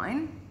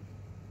hairline.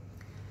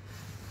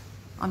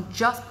 I'm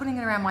just putting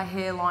it around my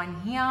hairline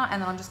here,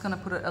 and then I'm just going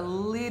to put it a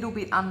little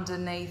bit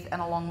underneath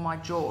and along my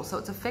jaw. So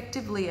it's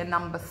effectively a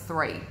number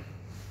 3.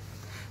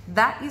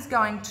 That is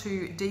going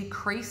to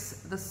decrease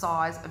the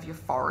size of your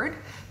forehead,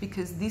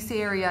 because this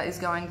area is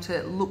going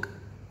to look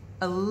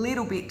a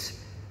little bit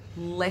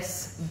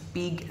less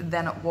big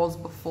than it was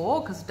before,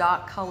 because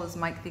dark colors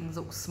make things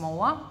look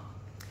smaller.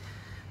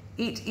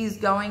 It is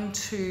going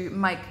to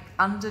make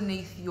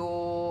underneath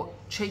your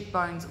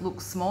cheekbones look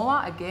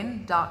smaller.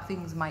 Again, dark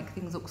things make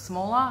things look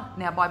smaller.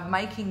 Now, by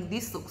making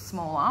this look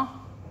smaller,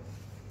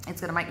 it's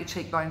going to make your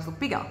cheekbones look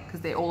bigger,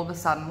 because they're all of a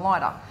sudden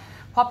lighter.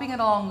 Popping it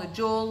along the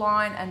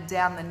jawline and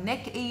down the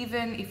neck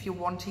even, if you're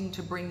wanting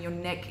to bring your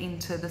neck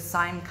into the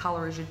same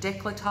color as your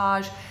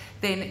décolletage,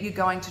 then you're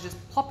going to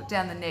just plop it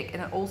down the neck,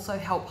 and it also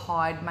help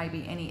hide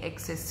maybe any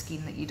excess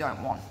skin that you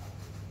don't want.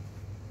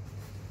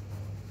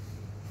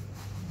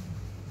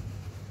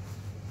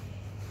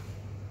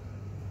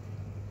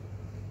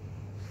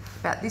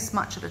 About this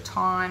much at a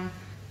time,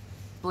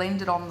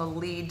 blend it on the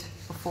lid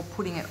before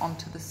putting it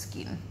onto the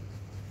skin.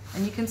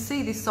 And you can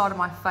see this side of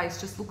my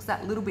face just looks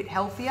that little bit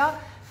healthier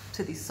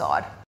to this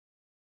side.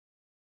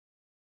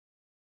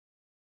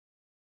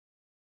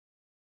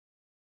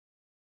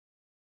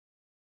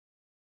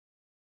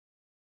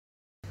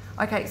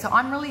 Okay, so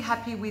I'm really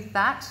happy with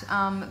that.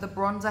 The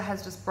bronzer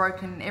has just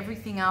broken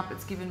everything up.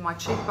 It's given my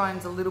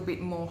cheekbones a little bit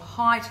more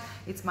height.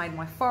 It's made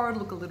my forehead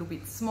look a little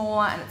bit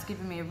smaller, and it's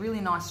given me a really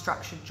nice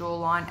structured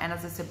jawline. And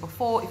as I said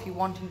before, if you're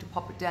wanting to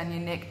pop it down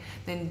your neck,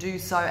 then do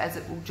so, as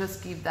it will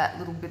just give that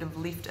little bit of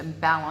lift and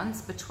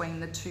balance between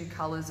the two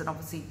colors and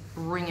obviously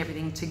bring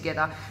everything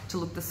together to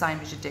look the same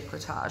as your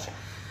décolletage.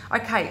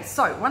 Okay,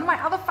 so one of my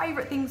other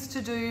favorite things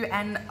to do,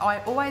 and I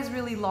always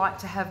really like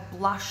to have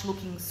blush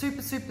looking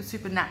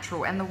super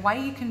natural, and the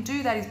way you can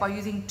do that is by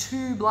using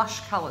two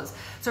blush colors.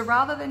 So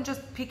rather than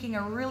just picking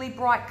a really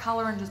bright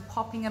color and just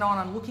popping it on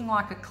and looking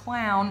like a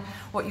clown,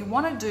 what you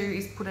want to do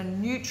is put a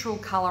neutral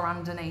color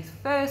underneath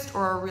first,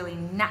 or a really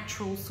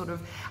natural sort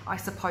of, I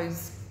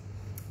suppose,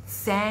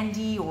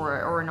 sandy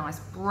or a nice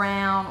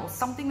brown, or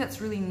something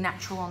that's really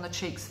natural on the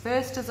cheeks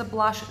first as a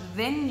blush.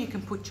 Then you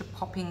can put your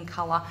popping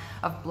color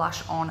of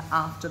blush on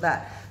after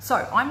that.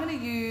 So I'm going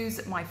to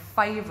use my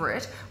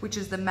favorite, which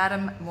is the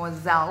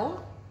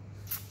Mademoiselle,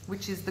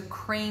 which is the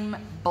cream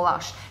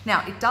blush.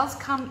 Now it does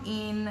come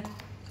in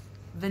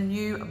the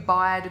new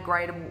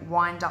biodegradable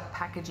wind up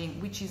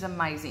packaging, which is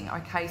amazing.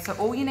 Okay, so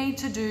all you need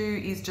to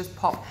do is just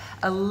pop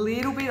a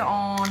little bit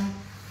on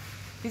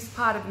this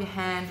part of your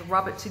hand,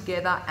 rub it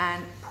together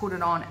and put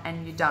it on,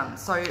 and you're done.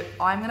 So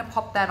I'm going to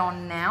pop that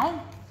on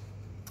now.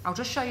 I'll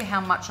just show you how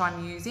much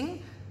I'm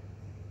using.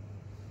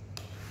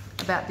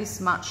 About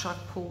this much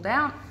I've pulled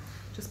out.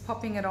 Just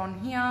popping it on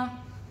here.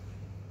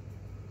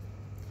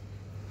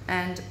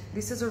 And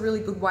this is a really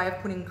good way of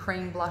putting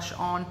cream blush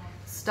on.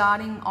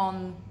 Starting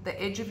on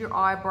the edge of your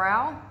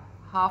eyebrow,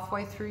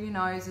 halfway through your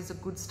nose is a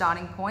good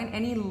starting point.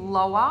 Any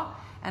lower,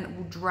 and it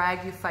will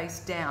drag your face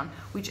down,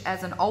 which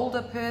as an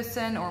older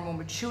person or a more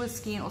mature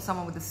skin or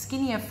someone with a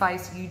skinnier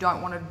face, you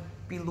don't want to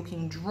be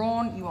looking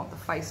drawn. You want the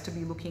face to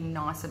be looking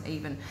nice and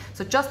even.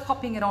 So just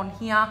popping it on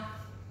here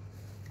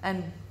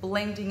and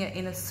blending it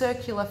in a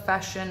circular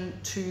fashion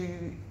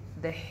to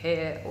the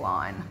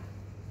hairline.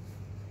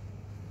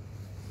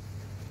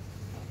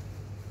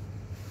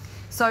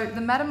 So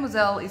the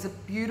Mademoiselle is a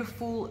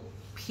beautiful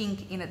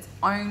pink in its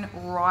own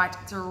right.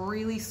 It's a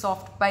really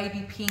soft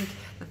baby pink.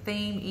 The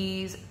theme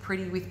is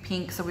pretty with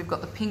pink. So we've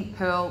got the pink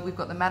pearl, we've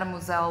got the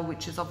Mademoiselle,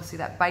 which is obviously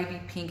that baby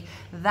pink.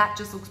 That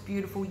just looks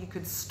beautiful. You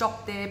could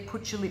stop there,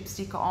 put your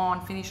lipstick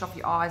on, finish off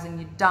your eyes,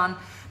 and you're done.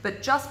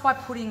 But just by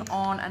putting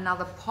on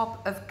another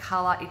pop of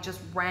color, it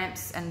just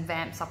ramps and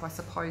vamps up, I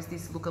suppose,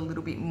 this look a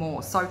little bit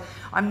more. So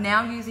I'm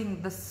now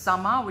using the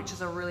Summer, which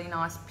is a really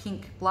nice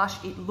pink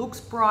blush. It looks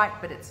bright,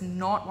 but it's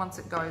not once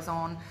it goes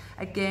on.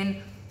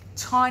 Again,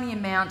 tiny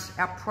amount.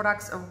 Our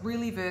products are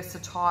really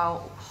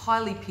versatile,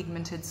 highly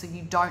pigmented, so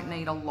you don't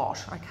need a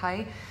lot,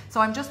 okay? So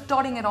I'm just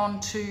dotting it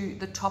onto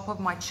the top of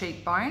my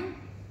cheekbone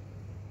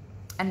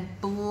and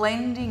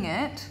blending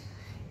it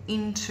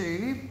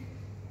into,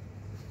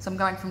 so I'm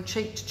going from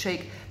cheek to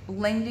cheek,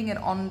 blending it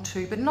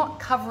onto, but not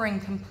covering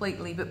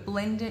completely, but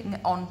blending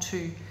it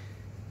onto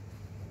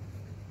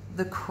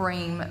the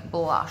cream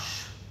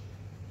blush.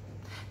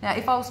 Now,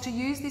 if I was to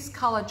use this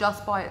color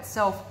just by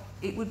itself,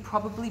 it would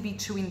probably be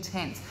too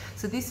intense.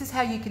 So this is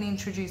how you can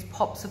introduce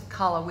pops of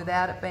color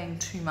without it being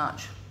too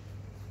much.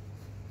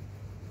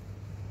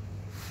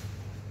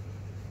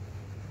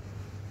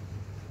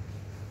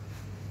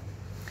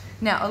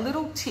 Now, a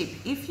little tip,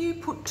 if you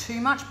put too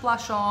much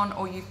blush on,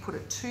 or you've put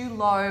it too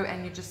low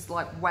and you're just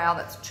like, wow,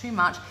 that's too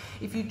much,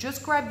 if you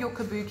just grab your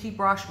kabuki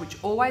brush, which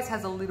always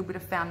has a little bit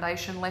of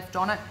foundation left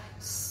on it,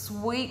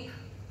 sweep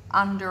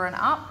under and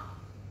up,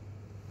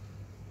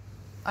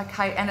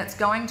 okay, and it's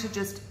going to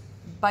just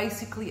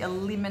basically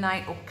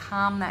eliminate or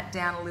calm that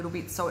down a little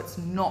bit so it's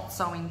not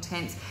so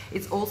intense.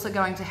 It's also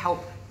going to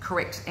help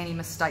correct any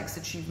mistakes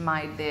that you've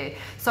made there.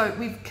 So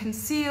we've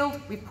concealed,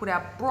 we've put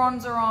our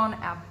bronzer on,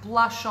 our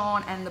blush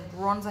on, and the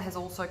bronzer has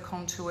also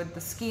contoured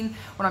the skin.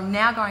 What I'm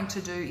now going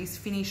to do is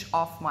finish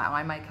off my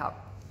eye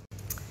makeup.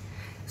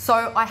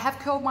 So I have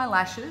curled my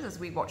lashes as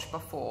we watched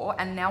before,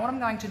 and now what I'm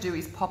going to do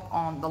is pop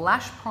on the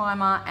lash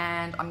primer,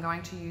 and I'm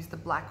going to use the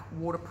black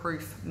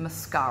waterproof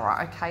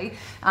mascara, okay?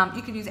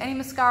 You can use any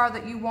mascara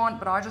that you want,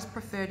 but I just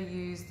prefer to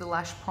use the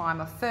lash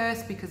primer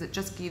first because it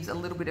just gives a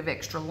little bit of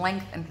extra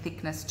length and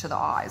thickness to the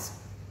eyes.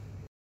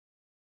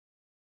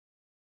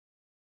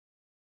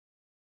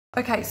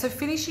 Okay, so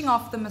finishing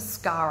off the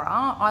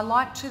mascara, I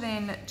like to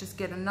then just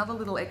get another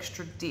little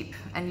extra dip,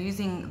 and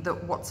using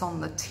what's on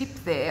the tip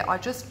there, I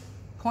just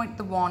point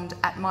the wand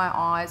at my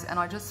eyes and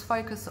I just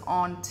focus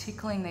on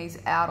tickling these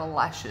outer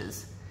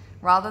lashes.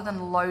 Rather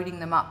than loading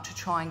them up to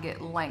try and get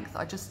length,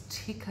 I just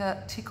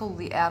tickle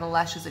the outer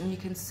lashes, and you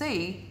can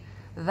see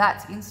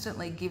that's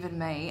instantly given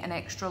me an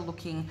extra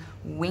looking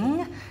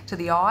wing to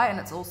the eye, and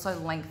it's also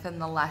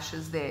lengthened the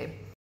lashes there.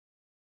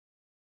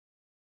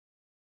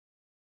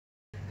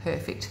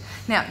 Perfect.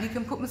 Now, you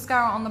can put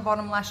mascara on the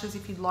bottom lashes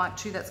if you'd like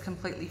to, that's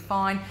completely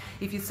fine.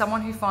 If you're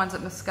someone who finds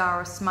that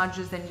mascara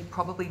smudges, then you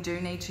probably do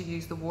need to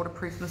use the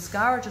waterproof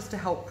mascara just to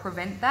help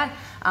prevent that.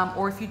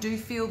 Or if you do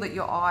feel that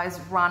your eyes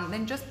run,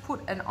 then just put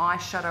an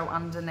eyeshadow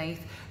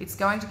underneath. It's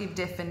going to give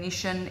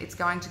definition, it's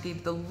going to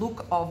give the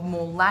look of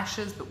more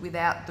lashes, but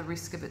without the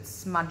risk of it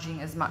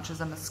smudging as much as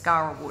a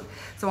mascara would.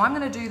 So I'm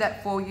going to do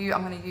that for you.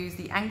 I'm going to use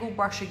the angle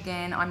brush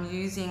again. I'm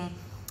using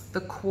the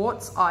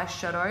quartz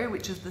eyeshadow,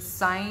 which is the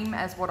same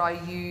as what I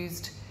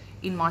used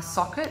in my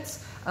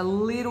sockets, a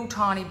little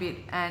tiny bit,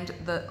 and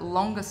the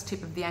longest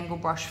tip of the angle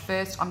brush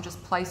first. I'm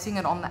just placing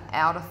it on the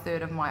outer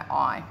third of my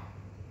eye.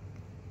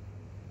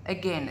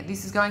 Again,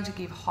 this is going to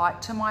give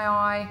height to my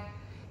eye.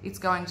 It's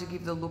going to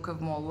give the look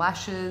of more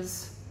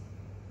lashes,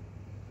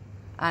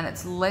 and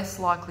it's less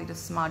likely to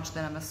smudge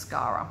than a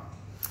mascara.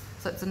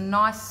 So it's a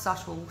nice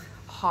subtle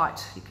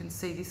height. You can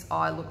see this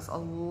eye looks a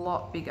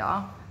lot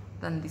bigger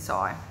than this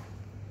eye.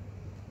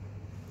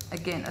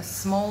 Again, a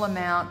small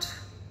amount,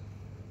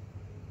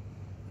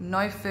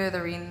 no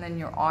further in than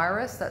your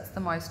iris. That's the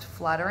most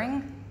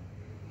flattering.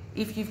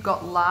 If you've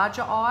got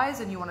larger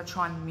eyes and you want to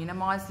try and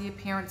minimize the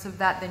appearance of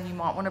that, then you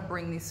might want to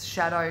bring this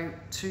shadow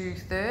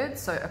 2/3,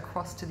 so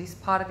across to this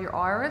part of your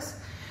iris.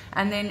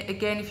 And then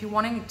again, if you're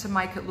wanting to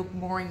make it look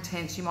more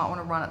intense, you might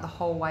want to run it the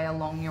whole way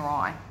along your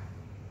eye.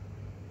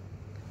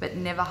 But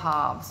never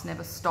halves,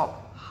 never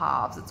stop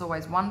halves. It's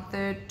always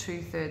 1/3,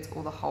 2/3,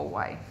 or the whole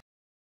way.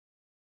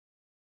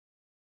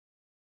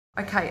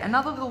 Okay,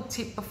 another little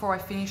tip before I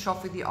finish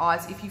off with your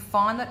eyes. If you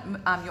find that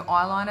your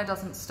eyeliner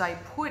doesn't stay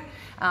put,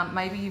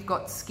 maybe you've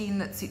got skin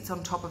that sits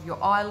on top of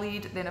your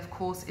eyelid, then of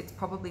course it's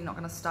probably not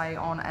going to stay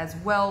on as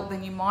well.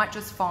 Then you might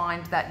just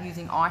find that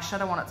using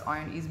eyeshadow on its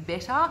own is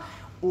better.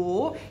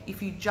 Or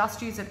if you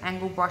just use an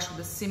angle brush with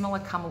a similar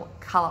color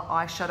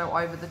eyeshadow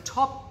over the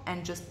top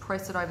and just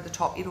press it over the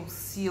top, it'll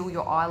seal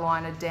your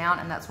eyeliner down,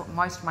 and that's what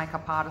most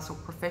makeup artists or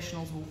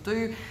professionals will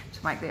do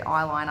to make their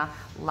eyeliner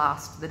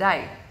last the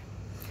day.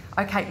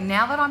 Okay,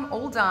 now that I'm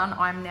all done,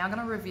 I'm now going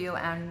to reveal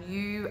our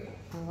new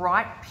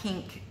bright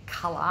pink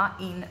color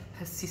in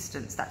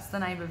Persistence. That's the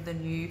name of the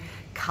new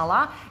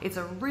color. It's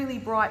a really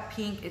bright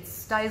pink. It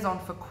stays on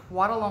for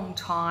quite a long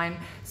time.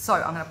 So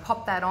I'm going to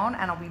pop that on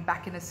and I'll be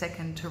back in a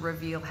second to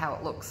reveal how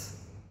it looks.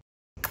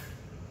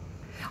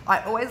 I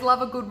always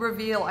love a good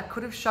reveal. I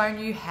could have shown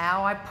you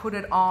how I put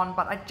it on,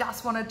 but I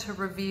just wanted to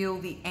reveal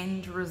the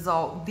end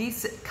result.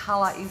 This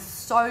color is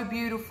so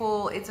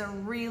beautiful. It's a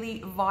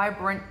really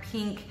vibrant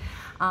pink.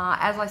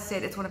 As I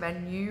said, it's one of our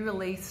new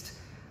released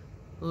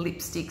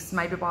lipsticks.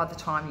 Maybe by the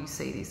time you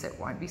see this, it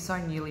won't be so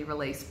newly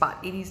released, but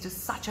it is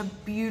just such a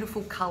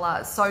beautiful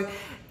color. So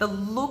the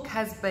look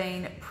has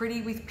been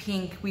pretty with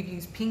pink. We've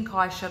used pink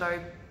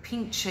eyeshadow,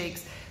 pink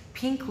cheeks,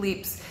 pink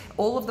lips.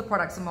 All of the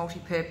products are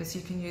multi-purpose.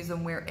 You can use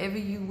them wherever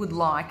you would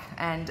like.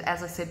 And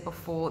as I said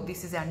before,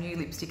 this is our new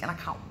lipstick, and I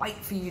can't wait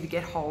for you to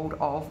get hold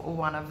of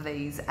one of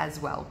these as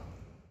well.